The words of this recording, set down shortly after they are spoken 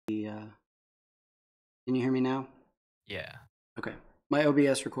Can you hear me now? Yeah. Okay. My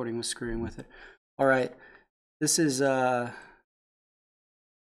OBS recording was screwing with it. All right. This is Nordic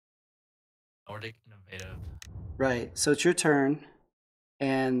Innovative. right. So it's your turn,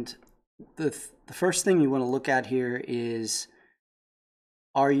 and the first thing you want to look at here is,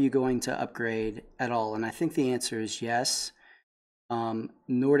 are you going to upgrade at all? And I think the answer is yes.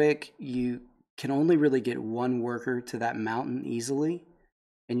 Nordic, you can only really get one worker to that mountain easily,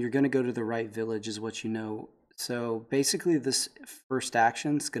 and you're going to go to the right village is what you know. So basically this first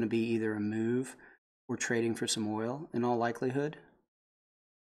action is going to be either a move or trading for some oil in all likelihood.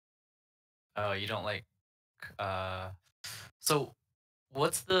 Oh, you don't like uh so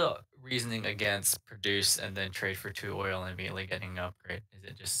what's the reasoning against produce and then trade for 2 oil and immediately getting an upgrade? Is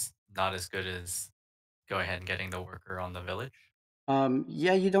it just not as good as go ahead and getting the worker on the village?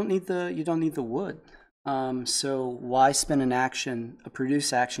 Yeah, you don't need the wood. So why spend an action, a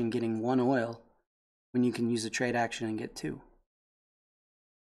produce action, getting one oil when you can use a trade action and get two?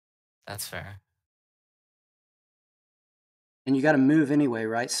 That's fair. And you got to move anyway,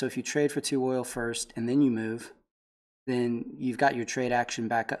 right? So if you trade for two oil first and then you move, then you've got your trade action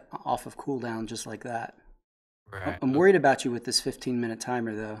back off of cooldown just like that. Right. I'm Okay. worried about you with this 15-minute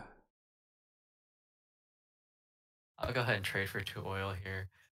timer though. I'll go ahead and trade for 2 oil here.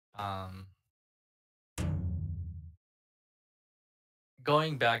 Um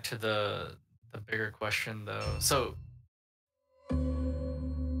Going back to the bigger question though. So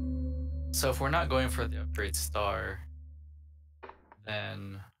if we're not going for the upgrade star,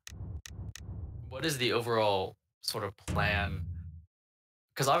 then what is the overall sort of plan?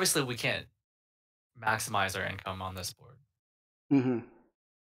 Because obviously we can't maximize our income on this board. Mm-hmm.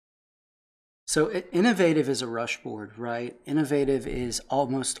 So innovative is a rush board, right? Innovative is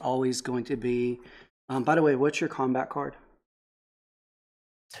almost always going to be. By the way, what's your combat card?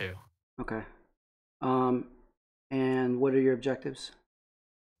 Two. Okay. Um, and what are your objectives?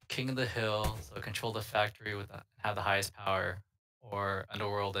 King of the Hill, so control the factory with have the highest power, or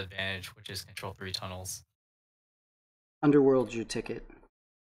Underworld Advantage, which is control 3 tunnels. Underworld's your ticket.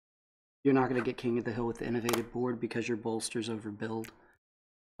 You're not going to get King of the Hill with the innovative board because your bolster's overbuild.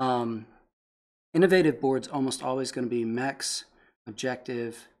 Um, Innovative board's almost always going to be mechs,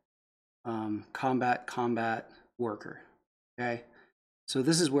 objective, combat, worker. Okay, so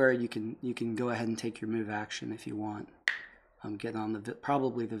this is where you can go ahead and take your move action if you want. Get on the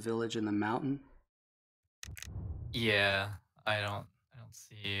probably the village and the mountain. Yeah, I don't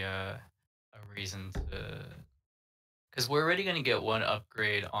see a reason to, because we're already going to get one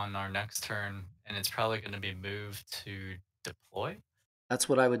upgrade on our next turn, and it's probably going to be moved to deploy. That's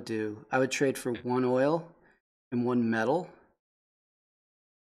what I would do. I would trade for one oil and one metal,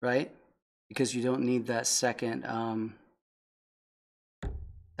 right? Because you don't need that second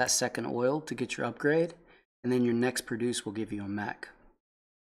oil to get your upgrade, and then your next produce will give you a mech.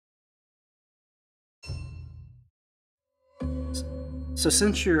 So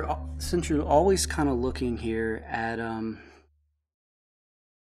since you're always kind of looking here at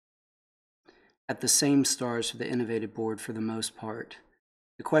the same stars for the innovative board for the most part,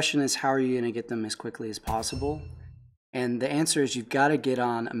 the question is, how are you going to get them as quickly as possible? And the answer is, you've got to get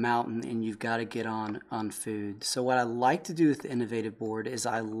on a mountain and you've got to get on food. So what I like to do with the innovative board is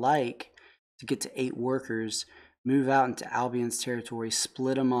I like to get to 8 workers, move out into Albion's territory,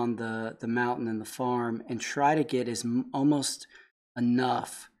 split them on the mountain and the farm, and try to get almost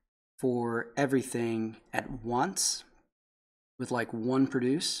enough for everything at once with like one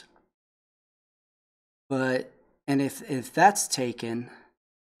produce. But and if that's taken,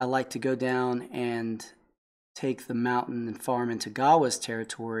 I like to go down and take the mountain and farm into Gawa's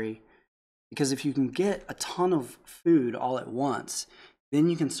territory, because if you can get a ton of food all at once, then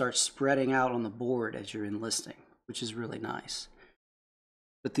you can start spreading out on the board as you're enlisting, which is really nice.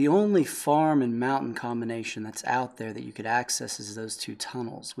 But the only farm and mountain combination that's out there that you could access is those 2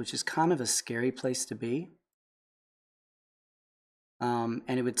 tunnels, which is kind of a scary place to be. And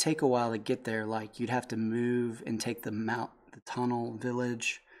it would take a while to get there. Like, you'd have to move and take the tunnel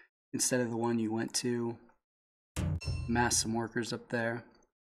village instead of the one you went to, mass some workers up there.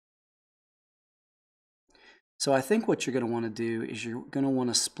 So I think what you're going to want to do is you're going to want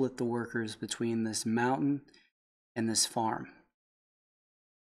to split the workers between this mountain and this farm.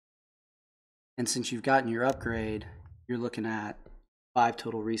 And since you've gotten your upgrade, you're looking at 5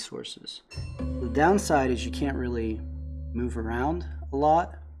 total resources. The downside is you can't really move around a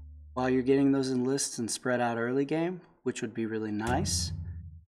lot while you're getting those enlists and spread out early game, which would be really nice.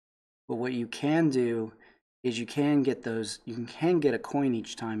 But what you can do is you can get a coin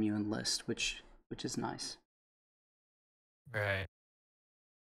each time you enlist, which is nice. Right.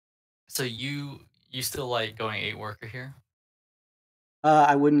 So You still like going 8 worker here?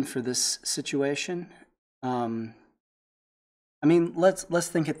 I wouldn't for this situation. Um, I mean, let's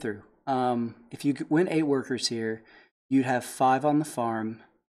think it through. If you went 8 workers here, you'd have 5 on the farm,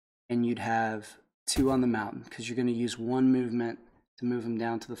 and you'd have 2 on the mountain because you're going to use one movement to move them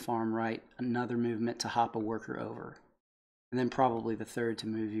down to the farm, right? Another movement to hop a worker over, and then probably the third to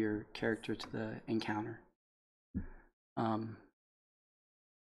move your character to the encounter. Um,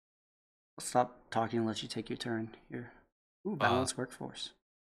 I'll stop talking and let you take your turn here. Ooh, Uh, balanced workforce.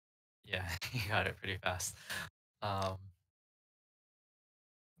 yeah, you got it pretty fast. Um,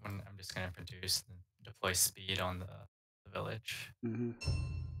 when I'm just gonna produce and deploy speed on the village. Mm-hmm.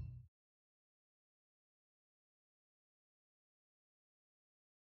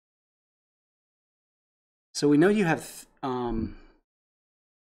 So we know you have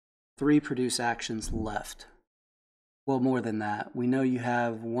 3 produce actions left. Well, more than that. We know you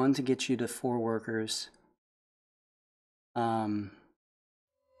have 1 to get you to 4 workers. Um,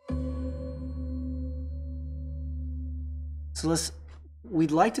 so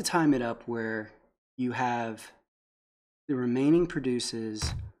we'd like to time it up where you have the remaining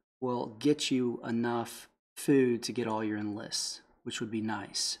produces will get you enough food to get all your enlists, which would be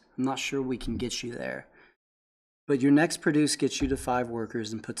nice. I'm not sure we can get you there. But your next produce gets you to 5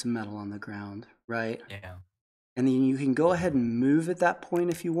 workers and puts a metal on the ground, right? Yeah. And then you can go ahead and move at that point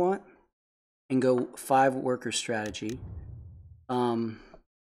if you want and go 5 worker strategy,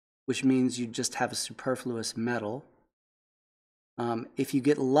 which means you just have a superfluous metal. If you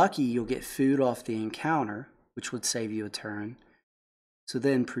get lucky, you'll get food off the encounter, which would save you a turn. So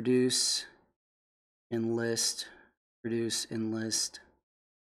then produce, enlist, produce, enlist.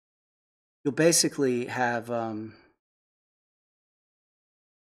 You'll basically have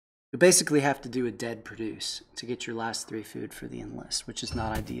to do a dead produce to get your last 3 food for the enlist, which is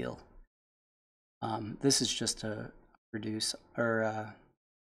not ideal. This is just a produce or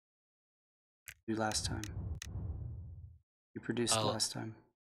do last time. You produced Oh, last time.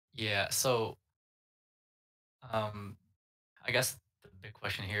 yeah. So, um, I guess the big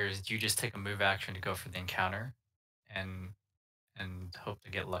question here is: do you just take a move action to go for the encounter, and hope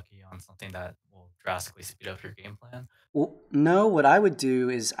to get lucky on something that will drastically speed up your game plan? Well, no, what I would do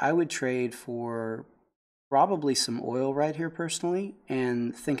is I would trade for probably some oil right here personally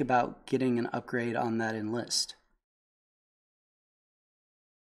and think about getting an upgrade on that enlist.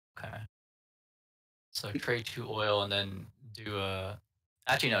 Okay. So trade 2 oil and then do a.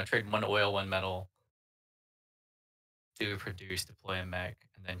 Actually, no. Trade 1 oil, 1 metal. Do a produce, deploy a mech,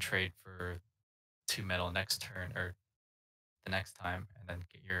 and then trade for 2 metal next turn or the next time, and then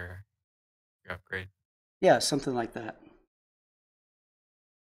get your upgrade. Yeah, something like that.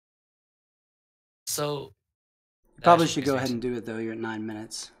 So You that probably actually should brings go me ahead to and do it though. You're at 9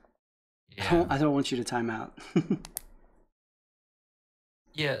 minutes. yeah. I don't want you to time out.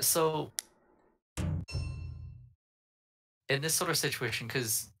 Yeah, so in this sort of situation,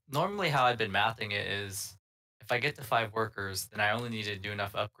 because normally how I've been mathing it is if I get to 5 workers, then I only need to do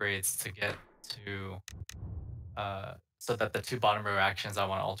enough upgrades to get to so that the 2 bottom row actions I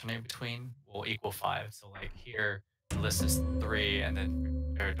want to alternate between will equal 5. So like here the list is 3 and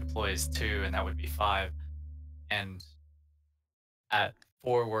then or deploys 2 and that would be 5. And at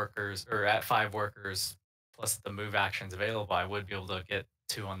 4 workers or at 5 workers plus the move actions available, I would be able to get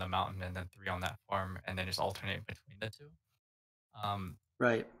 2 on the mountain and then 3 on that farm and then just alternate between the two. Um,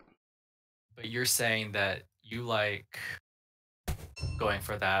 Right. but you're saying that you like going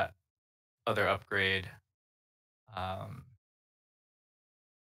for that other upgrade, um,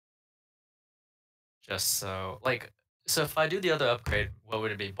 just so like so if I do the other upgrade, what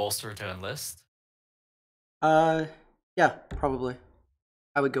would it be? Bolster to enlist? Uh, yeah, probably.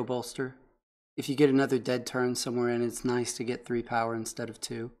 I would go bolster. If you get another dead turn somewhere in, it's nice to get 3 power instead of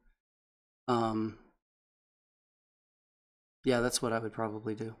 2. Um, yeah, that's what I would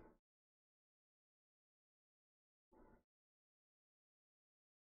probably do.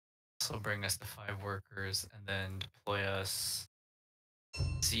 So bring us to 5 workers and then deploy us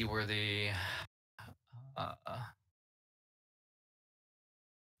seaworthy. Uh,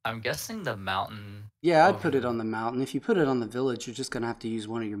 I'm guessing the mountain Yeah, I'd put it over. on the mountain. If you put it on the village, you're just going to have to use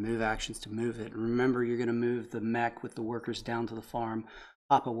one of your move actions to move it. And remember, you're going to move the mech with the workers down to the farm,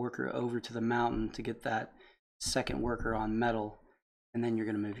 hop a worker over to the mountain to get that second worker on metal, and then you're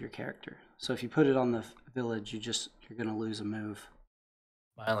going to move your character. So if you put it on the village, you're going to lose a move.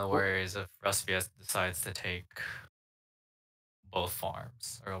 My only Well, worry is if Ruspias decides to take both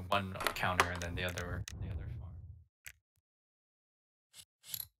farms, or one counter and then the other farm.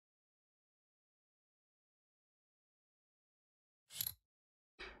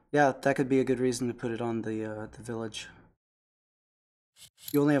 Yeah, that could be a good reason to put it on the village.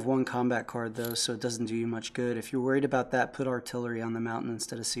 You only have one combat card though, so it doesn't do you much good. If you're worried about that, put artillery on the mountain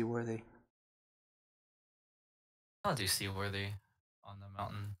instead of seaworthy. I'll do seaworthy on the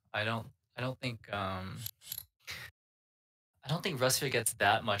mountain. I don't think Russia gets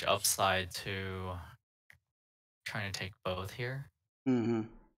that much upside to trying to take both here Mm-hmm.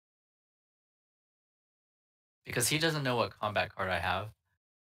 because he doesn't know what combat card I have.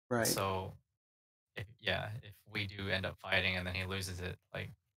 Right. So if we do end up fighting and then he loses it, like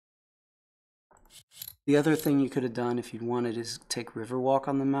The other thing you could have done if you'd wanted is take Riverwalk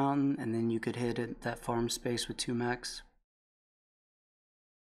on the mountain, and then you could hit it, that farm space with 2 mechs.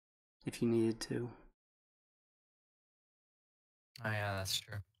 If you needed to. oh yeah, that's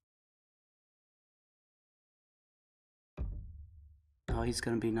true. Oh, he's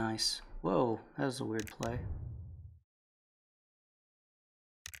gonna be nice. Whoa, that was a weird play.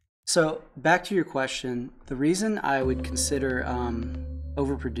 So back to your question, the reason I would consider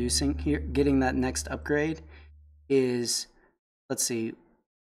overproducing here, getting that next upgrade is, let's see,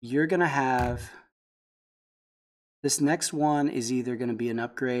 you're gonna have, this next one is either gonna be an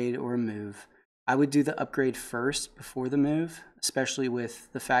upgrade or a move. I would do the upgrade first before the move, especially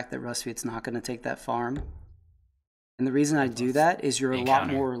with the fact that Rusviet's not gonna take that farm. And the reason I do that is you're a lot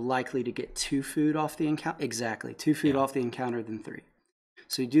more likely to get 2 food off the encounter. Exactly, 2 food off the encounter than 3.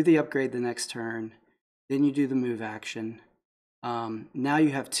 So you do the upgrade the next turn, then you do the move action. Now you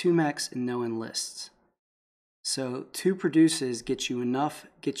have 2 mechs and no enlists. So 2 produces gets you enough,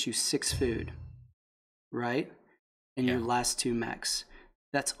 gets you 6 food, right? And your last 2 mechs.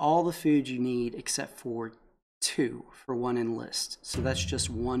 That's all the food you need except for 2 for 1 enlist. So that's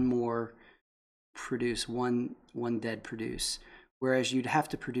just 1 more produce, one dead produce. Whereas you'd have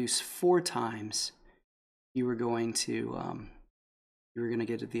to produce 4 times, you were going to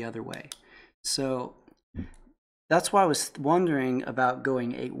get it the other way. So that's why I was wondering about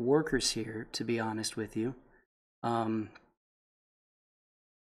going 8 workers here, to be honest with you.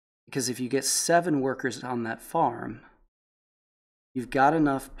 Because if you get 7 workers on that farm, you've got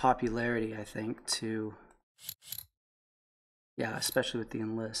enough popularity, I think, to, yeah, especially with the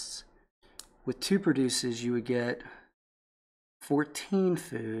enlists. With 2 produces, you would get 14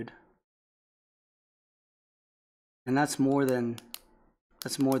 food, and that's more than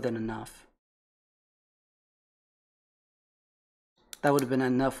enough. That would have been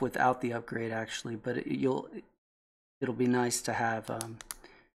enough without the upgrade, actually, but it'll be nice to have.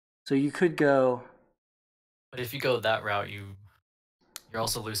 So you could go. But if you go that route, you're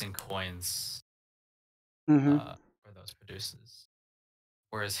also losing coins for those produces.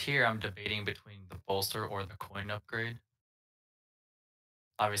 Whereas here, I'm debating between the bolster or the coin upgrade.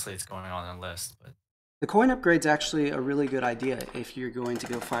 Obviously, it's going on a list, but The coin upgrade's actually a really good idea if you're going to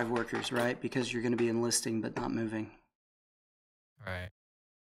go 5 workers, right? Because you're going to be enlisting but not moving. right.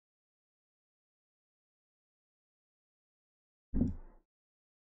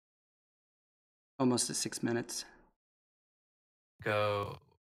 Almost at 6 minutes. Go.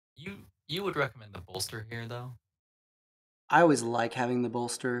 You would recommend the bolster here, though? I always like having the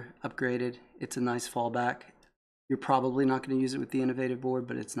bolster upgraded. It's a nice fallback. You're probably not going to use it with the innovative board,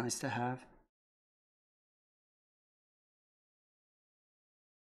 but it's nice to have.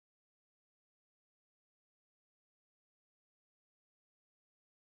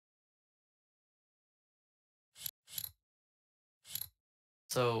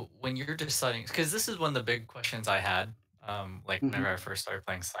 So when you're deciding, because this is one of the big questions I had, like whenever I first started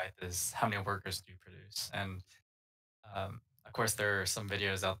playing Scythe, is how many workers do you produce? And of course, there are some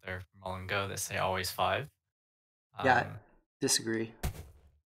videos out there from All and Go that say always 5. Yeah, I disagree.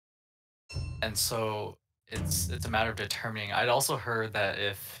 And so it's a matter of determining. I'd also heard that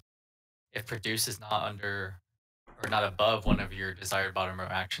if produce is not under or not above one of your desired bottom row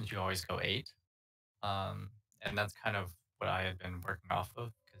actions, you always go 8. And that's kind of what I had been working off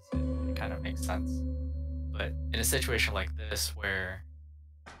of because it kind of makes sense. But in a situation like this where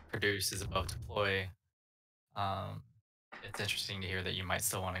produce is above deploy, um, it's interesting to hear that you might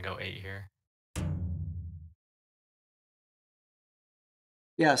still want to go 8 here.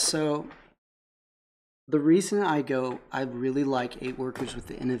 Yeah, so the reason I really like 8 workers with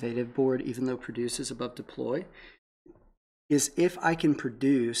the innovative board, even though produce is above deploy, is if I can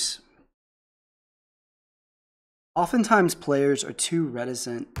produce. Oftentimes players are too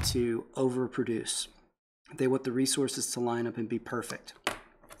reticent to overproduce. They want the resources to line up and be perfect.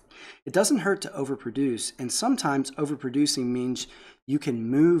 It doesn't hurt to overproduce, and sometimes overproducing means you can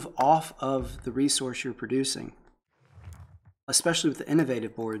move off of the resource you're producing. Especially with the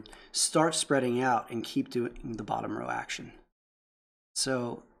innovative board, start spreading out and keep doing the bottom row action.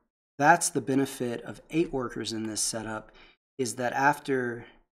 So That's the benefit of 8 workers in this setup, is that after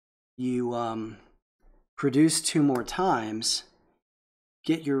you produce 2 more times,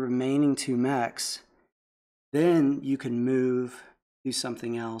 get your remaining 2 mechs, then you can move, do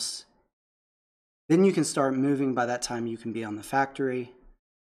something else. Then you can start moving. By that time, you can be on the factory.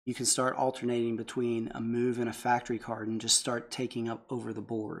 You can start alternating between a move and a factory card and just start taking up over the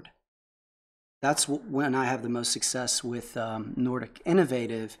board. That's when I have the most success with Nordic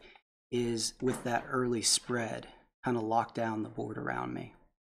Innovative, is with that early spread, kind of lock down the board around me.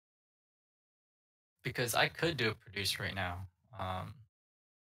 Because I could do a produce right now. But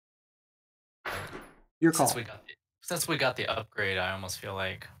Your since call. we got the upgrade, I almost feel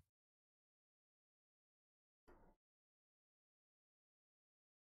like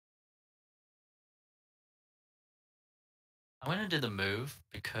I'm gonna do the move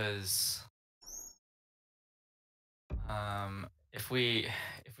because if we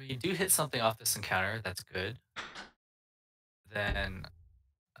do hit something off this encounter that's good, then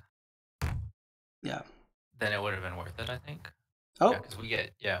Yeah. then it would have been worth it, I think. Yeah, Oh, because we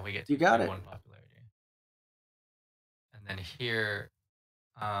get you got it. 221 popularity. And then here,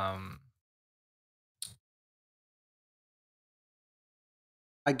 um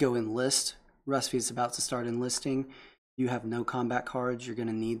I go enlist. Rusvy's about to start enlisting. You have no combat cards. You're going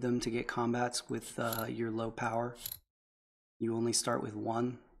to need them to get combats with your low power. You only start with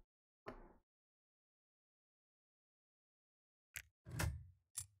 1.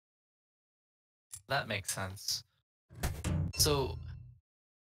 that makes sense. So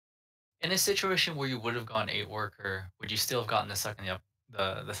in a situation where you would have gone 8 worker, would you still have gotten the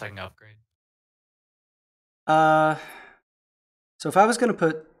second upgrade? Uh, so if I was going to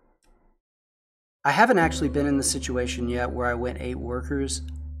put, I haven't actually been in the situation yet where I went 8 workers,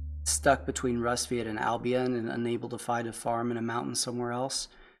 stuck between Rustviet and Albion and unable to find a farm in a mountain somewhere else.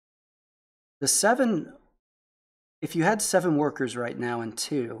 The 7, if you had 7 workers right now and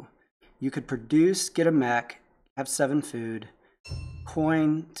 2, you could produce, get a mech, have 7 food,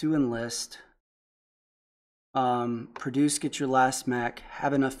 coin to enlist, produce, get your last mech,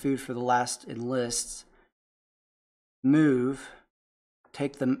 have enough food for the last enlists, move,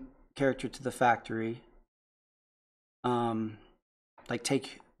 take the character to the factory, move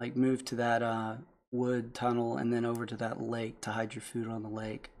to that wood tunnel and then over to that lake to hide your food on the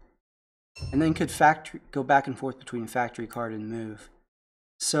lake, and then could go back and forth between factory card and move.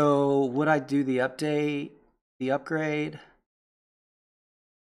 So would I do the upgrade?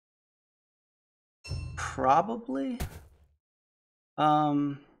 Probably.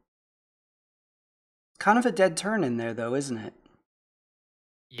 Kind of a dead turn in there though, isn't it?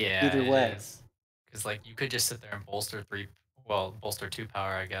 Yeah, Either it way. is. Because like you could just sit there and bolster 2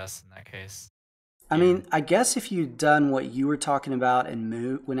 power, I guess, in that case. I You mean, I guess if you'd done what you were talking about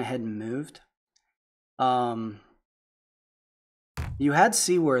and went ahead and moved, you had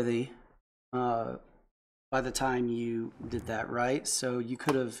Seaworthy by the time you did that, right? So you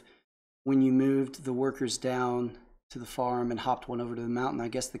could have, when you moved the workers down to the farm and hopped one over to the mountain, I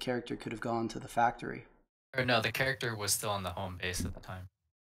guess the character could have gone to the factory. or no, the character was still on the home base at the time.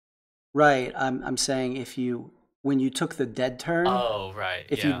 Right. I'm saying when you took the dead turn, Oh, right,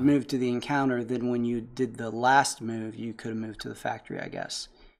 if you'd yeah. moved to the encounter, then when you did the last move, you could have moved to the factory, I guess.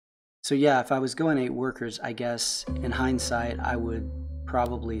 So yeah, if I was going 8 workers, I guess in hindsight, I would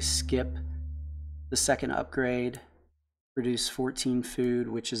probably skip the second upgrade, produce 14 food,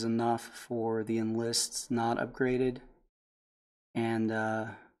 which is enough for the enlists not upgraded, and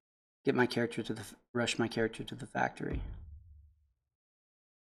get my character to rush my character to the factory.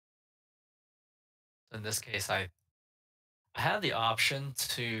 In this case, I had the option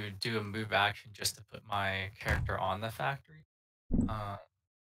to do a move action just to put my character on the factory. Uh,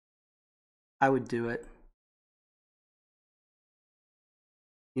 I would do it.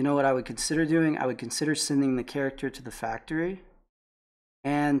 You know what I would consider doing? I would consider sending the character to the factory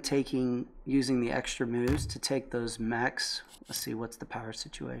and using the extra moves to take those mechs. Let's see, what's the power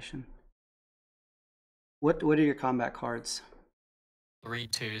situation? What are your combat cards? 3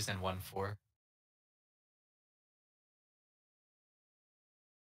 2s and 1 4.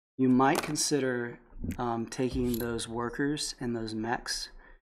 You might consider taking those workers and those mechs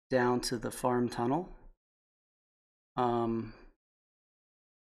down to the farm tunnel.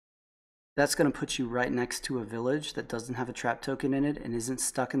 That's going to put you right next to a village that doesn't have a trap token in it and isn't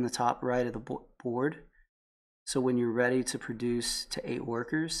stuck in the top right of the board. So when you're ready to produce to 8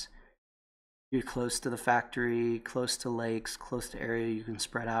 workers, you're close to the factory, close to lakes, close to area you can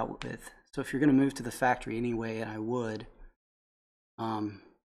spread out with. So if you're going to move to the factory anyway, and I would,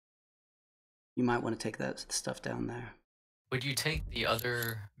 you might want to take that stuff down there. Would you take the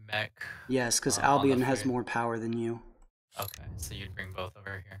other mech Yes, because on the Albion has food? more power than you. Okay, so you'd bring both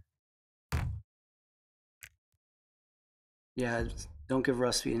over here. Yeah, don't give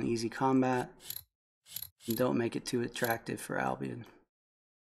Rusty an easy combat. And don't make it too attractive for Albion.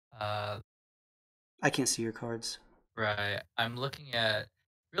 Uh, I can't see your cards. right. I'm looking at.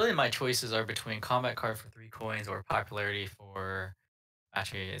 Really, my choices are between combat card for 3 coins or popularity for.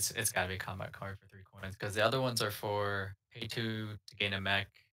 Actually, it's got to be combat card for 3 coins because the other ones are for pay two to gain a mech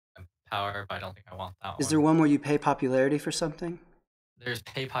and power, but I don't think I want that Is there one. one where you pay popularity for something? There's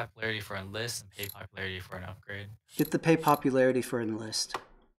pay popularity for enlist and pay popularity for an upgrade. Get the pay popularity for enlist.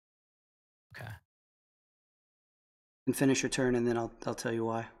 Okay. And finish your turn, and then I'll tell you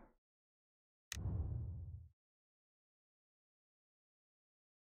why.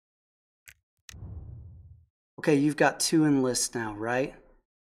 Okay, you've got 2 enlists now, right?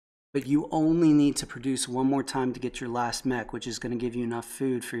 But you only need to produce one more time to get your last mech, which is going to give you enough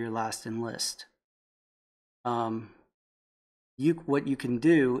food for your last enlist. What you can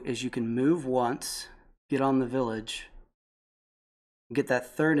do is you can move once, get on the village, get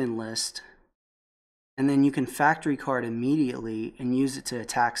that 3rd enlist, and then you can factory card immediately and use it to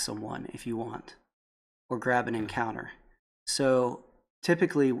attack someone if you want, or grab an encounter. So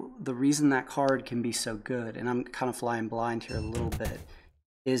typically the reason that card can be so good, and I'm kind of flying blind here a little bit,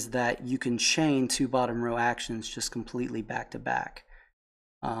 is that you can chain 2 bottom row actions just completely back to back.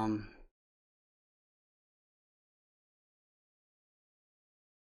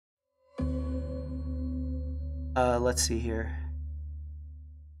 Let's see here.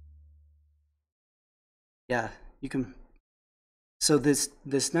 Yeah, you can. So this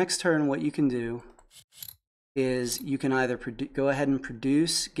next turn, what you can do is you can either go ahead and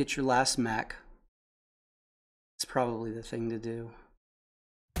produce, get your last mech. It's probably the thing to do.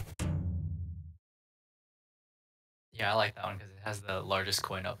 Yeah, I like that one because it has the largest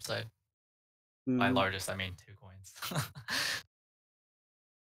coin upside. By Mm, largest, I mean 2 coins.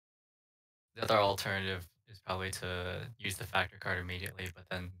 The other alternative is probably to use the factor card immediately, but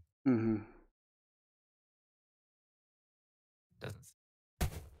then mm-hmm. it doesn't.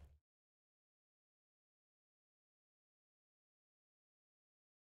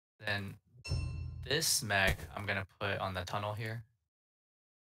 Then this mech I'm gonna put on the tunnel here.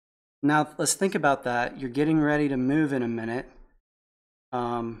 Now let's think about that. You're getting ready to move in a minute.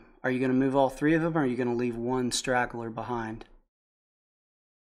 Are you going to move all 3 of them, or are you going to leave one straggler behind?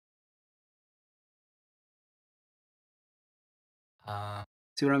 Uh,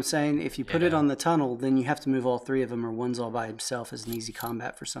 See what I'm saying? If you put it yeah. on the tunnel, then you have to move all 3 of them, or one's all by himself as an easy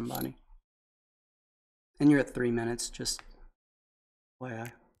combat for somebody. And you're at 3 minutes, just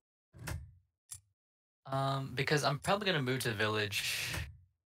FYI. Because I'm probably gonna move to the village,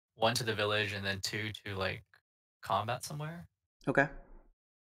 one to the village, and then two to like combat somewhere. Okay,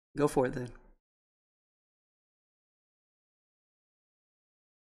 go for it then.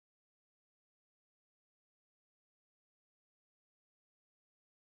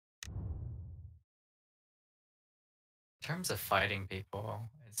 In terms of fighting people,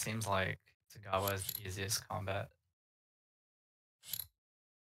 it seems like Tagawa is the easiest combat.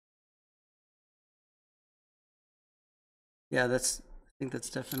 Yeah, I think that's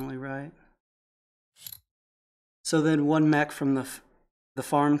definitely right. So then one mech from the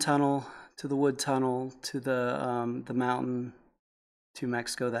farm tunnel to the wood tunnel to the mountain. 2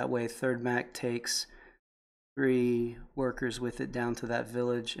 mechs go that way. 3rd mech takes 3 workers with it down to that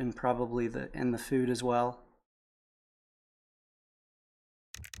village, and probably the food as well.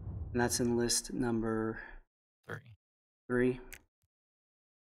 And that's in list number 3. 3.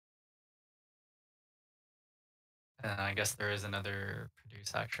 And I guess there is another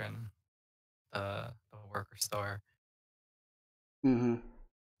produce action, the worker star, Mm-hmm.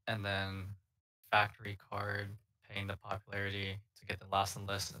 and then factory card, paying the popularity to get the last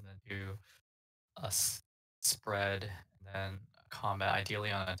enlist, and then do a spread, and then combat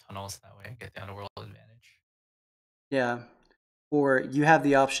ideally on a tunnel, so that way I get the underworld advantage. Yeah. Or you have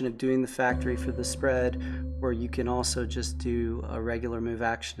the option of doing the factory for the spread, or you can also just do a regular move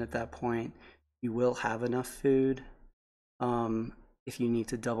action at that point. You will have enough food if you need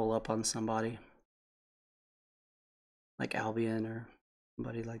to double up on somebody, like Albion or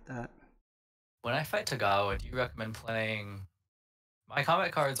somebody like that. When I fight Tagawa, do you recommend playing? My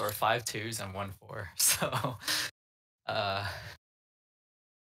combat cards are 5 2s and 1 4. So, uh,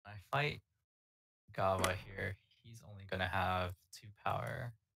 when I fight Gawa here, he's only gonna have 2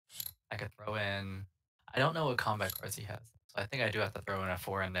 power. I could throw in. I don't know what combat cards he has, so I think I do have to throw in a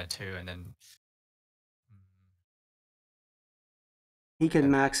 4 and then 2, and then. He can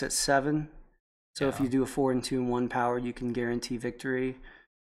And max at 7. So if yeah, you do a 4 and 2 and 1 power, you can guarantee victory.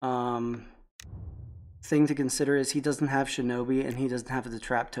 Thing to consider is he doesn't have Shinobi and he doesn't have the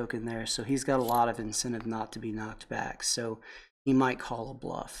trap token there, so he's got a lot of incentive not to be knocked back. So he might call a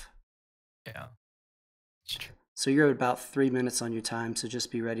bluff. Yeah, it's true. So you're at about 3 minutes on your time, so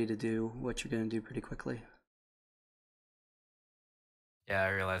just be ready to do what you're going to do pretty quickly. Yeah, I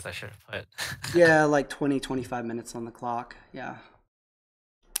realized I should have put. Yeah, like 20, 25 minutes on the clock. Yeah.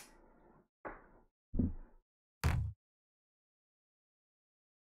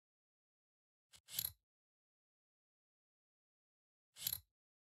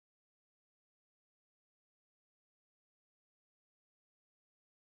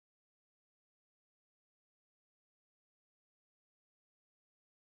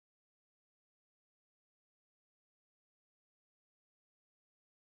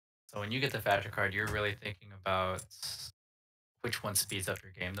 So when you get the factor card, you're really thinking about which one speeds up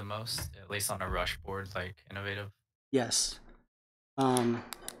your game the most, at least on a rush board like Innovative. Yes. The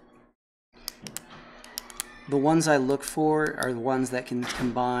ones I look for are the ones that can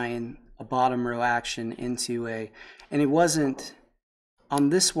combine a bottom row action into a, and it wasn't, on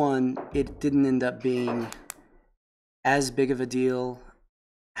this one, it didn't end up being as big of a deal.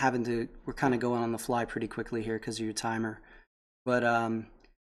 We're kind of going on the fly pretty quickly here because of your timer. But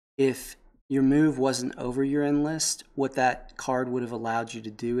if your move wasn't over your end list, what that card would have allowed you to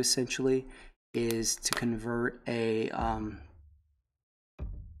do essentially is to convert is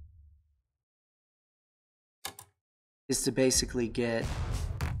to basically get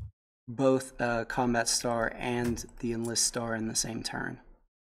both a combat star and the enlist star in the same turn.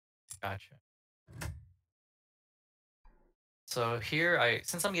 Gotcha. So here,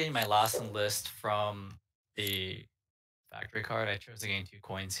 since I'm getting my last enlist from the factory card, I chose to gain 2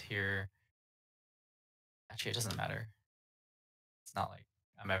 coins here. Actually, it doesn't matter. It's not like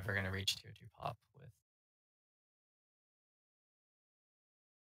I'm ever going to reach tier 2 pop with.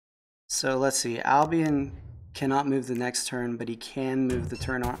 So let's see, Albion cannot move the next turn, but he can move the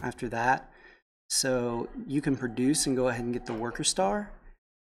turn after that. So you can produce and go ahead and get the worker star,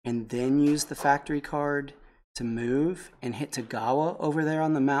 and then use the factory card to move and hit Tagawa over there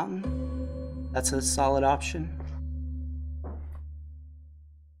on the mountain. That's a solid option.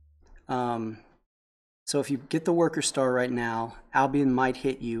 So if you get the worker star right now, Albion might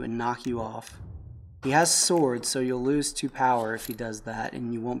hit you and knock you off. He has swords, so you'll lose 2 power if he does that,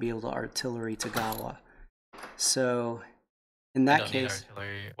 and you won't be able to artillery Tagawa. So in that case, Need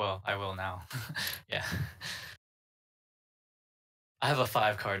artillery. Well, I will now. Yeah. I have a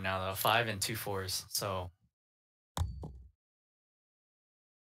 5 card now though, 5 and 2 4s. So I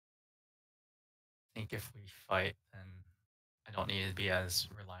think if we fight, then I don't need to be as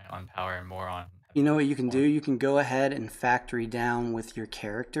reliant on power and more on. you know what you can do? You can go ahead and factory down with your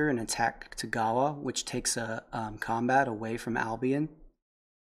character and attack Tagawa, which takes a combat away from Albion.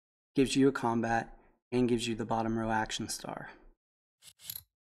 Gives you a combat and gives you the bottom row action star.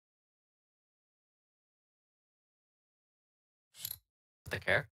 The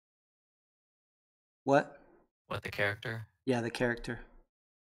character? What? What, the character? Yeah, the character.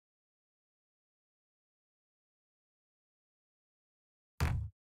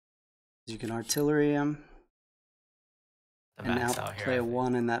 You can artillery him. The And now max out here. play a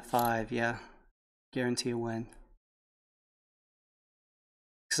 1 in that 5, yeah. Guarantee a win.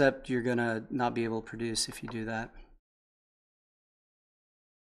 Except you're gonna not be able to produce if you do that.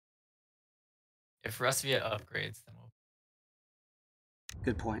 If Rusvia upgrades, then we'll.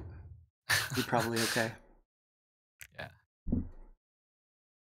 Good point. You're probably okay. Yeah.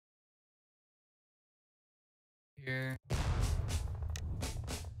 Here.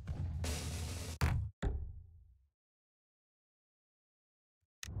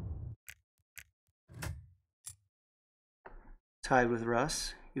 Tied with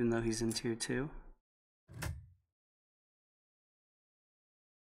Russ, even though he's in tier 2.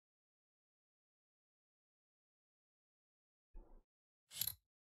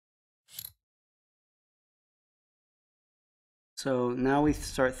 So now we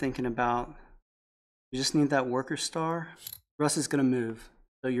start thinking about, you just need that worker star. Russ is gonna move,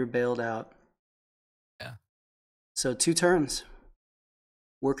 so you're bailed out. Yeah. So 2 turns.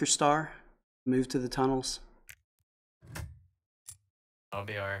 Worker star, move to the tunnels. That'll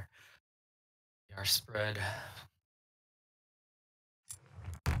be our spread.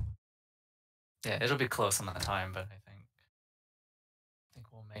 Yeah, it'll be close on the time, but I think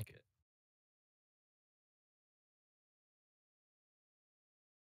we'll make it.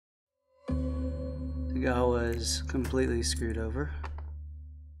 Tagawa is completely screwed over.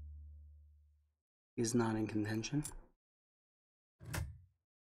 He's not in contention.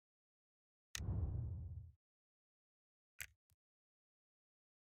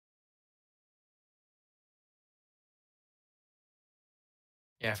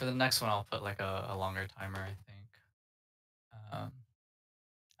 Yeah, for the next one, I'll put like a longer timer, I think. I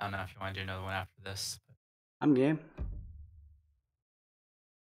don't know if you want to do another one after this. But I'm game.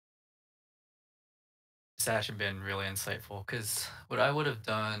 it's actually been really insightful because what I would have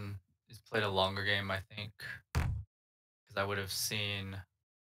done is played a longer game, I think, because I would have seen,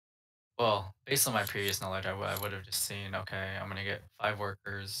 well, based on my previous knowledge, I would have just seen, okay, I'm going to get 5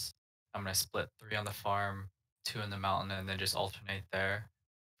 workers. I'm going to split 3 on the farm, 2 in the mountain, and then just alternate there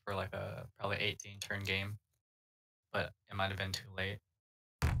for like a probably 18 turn game. But it might have been too late.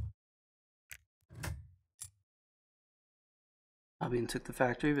 Albion took the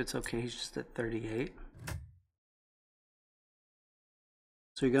factory, but it's okay. He's just at 38.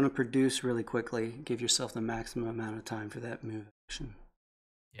 So you're going to produce really quickly. Give yourself the maximum amount of time for that move action.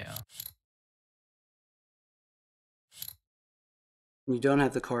 Yeah. You don't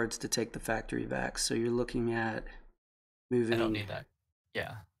have the cards to take the factory back, so you're looking at moving. I don't need that.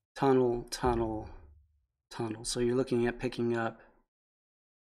 Yeah. Tunnel, tunnel, tunnel. So you're looking at picking up.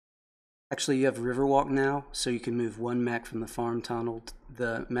 Actually, you have Riverwalk now, so you can move one mech from the farm tunnel,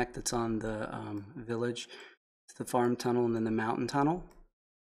 the mech that's on the village, to the farm tunnel, and then the mountain tunnel.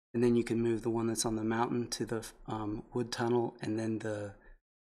 And then you can move the one that's on the mountain to the wood tunnel, and then the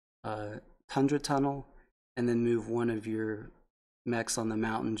tundra tunnel, and then move one of your mechs on the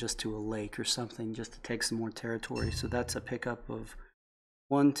mountain just to a lake or something, just to take some more territory. So that's a pickup of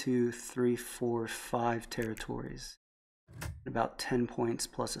 1, 2, 3, 4, 5 territories. About 10 points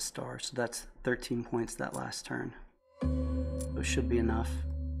plus a star, so that's 13 points that last turn. So it should be enough.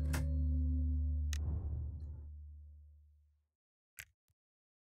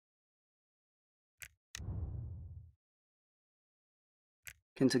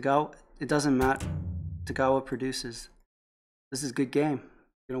 Can Tagawa, it doesn't matter. Tagawa produces. This is a good game.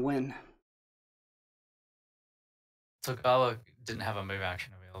 You're gonna win. Togawa didn't have a move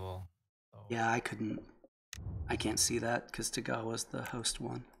action available. So. Yeah, I can't see that because Tagawa's the host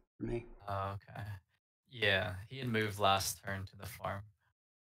one for me. Oh, okay. Yeah, he had moved last turn to the farm.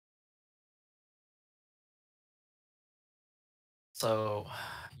 So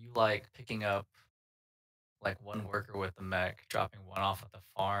you like picking up like one worker with the mech, dropping one off at the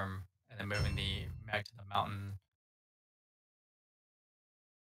farm, and then moving the mech to the mountain.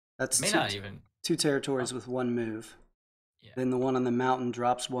 That's It may not even. two territories with one move. Yeah. Then the one on the mountain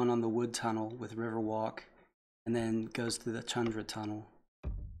drops one on the wood tunnel with Riverwalk, and then goes through the tundra tunnel.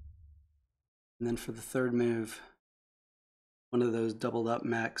 And then for the third move, one of those doubled up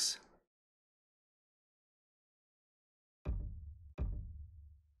mechs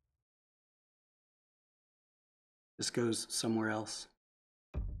just goes somewhere else.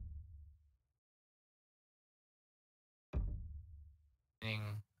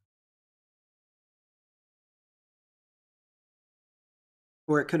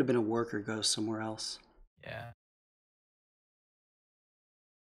 Or it could have been a worker goes somewhere else. Yeah.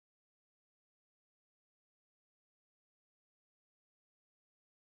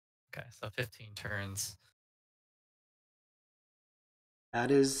 Okay, so 15 turns.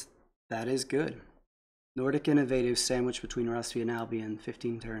 That is good. Nordic Innovative sandwich between Rusty and Albion,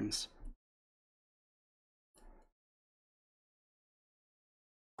 15 turns.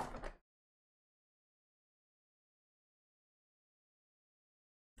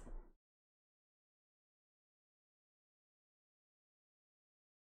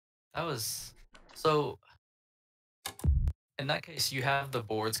 That was so. In that case, you have the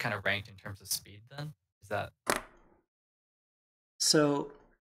boards kind of ranked in terms of speed. Then is that? So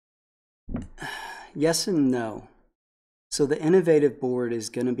yes and no. So the Innovative board is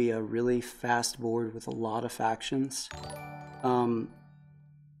going to be a really fast board with a lot of factions. The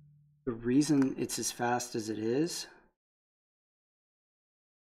reason it's as fast as it is...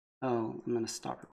 Oh, I'm going to stop